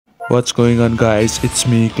What's going on, guys? It's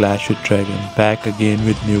me, Clash with Dragon, back again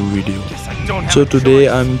with new video. So today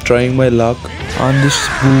I'm trying my luck on this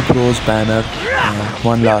BUU Pros banner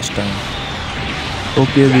one last time.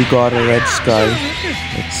 Okay, we got a red sky.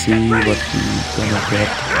 Let's see what we gonna get.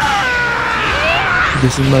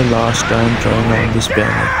 This is my last time trying on this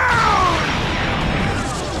banner.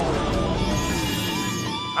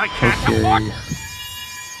 Okay.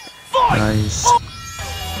 Nice.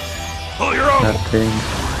 Nothing.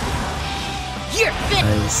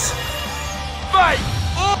 Nice.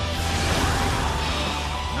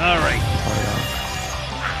 Alright.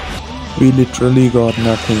 We literally got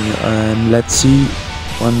nothing, and let's see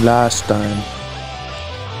one last time.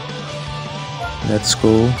 Let's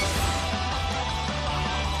go.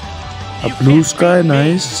 A blue sky,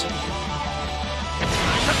 nice.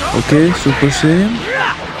 Okay, Super Saiyan.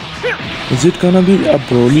 Is it gonna be a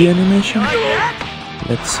Broly animation?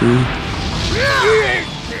 Let's see.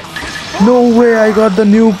 No way, I got the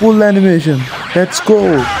new pull animation. Let's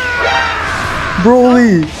go.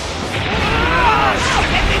 Broly.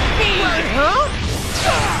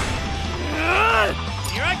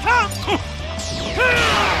 Here I come.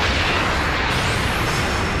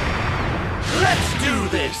 Let's do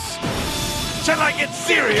this. Shall I get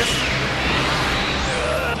serious?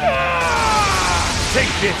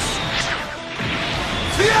 Take this.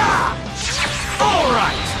 All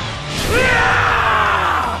right.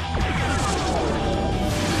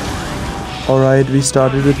 Alright, we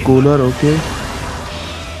started with Cooler, okay.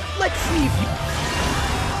 Let's see if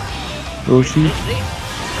Roshi.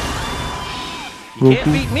 you can't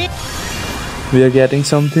Goku. beat me. We are getting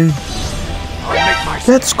something. I'll make my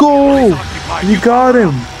Let's go! We got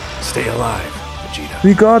him! Stay alive, Vegeta.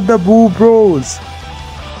 We got the BUU Bros!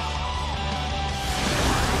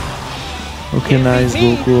 Okay, nice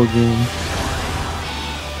Goku again.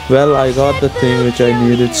 Well, I got the thing which I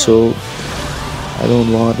needed, so I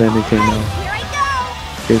don't want anything now. Here I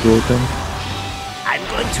go. Okay, Goten. I'm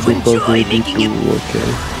going to Super enjoy Baby making 2, you okay.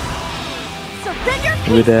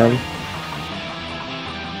 surrender. With L.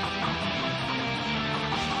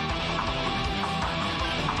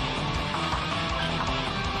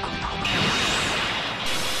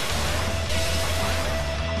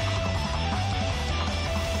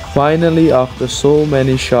 Finally, after so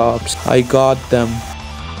many shops, I got them.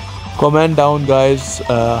 Comment down, guys,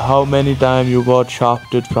 how many times you got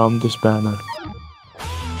shafted from this banner.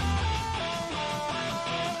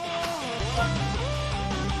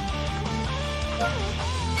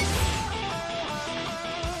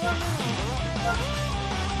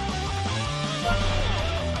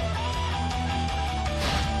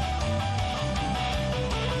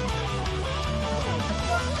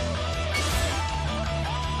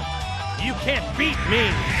 You can't beat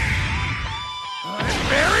me. I'm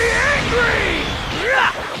very angry.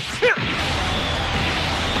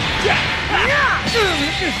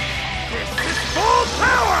 This is full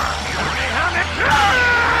power. I'm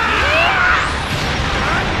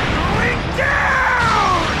going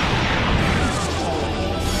down.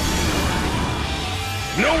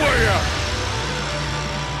 No way out.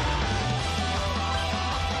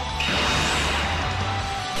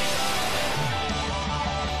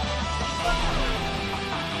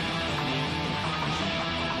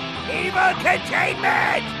 Evil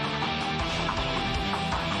containment!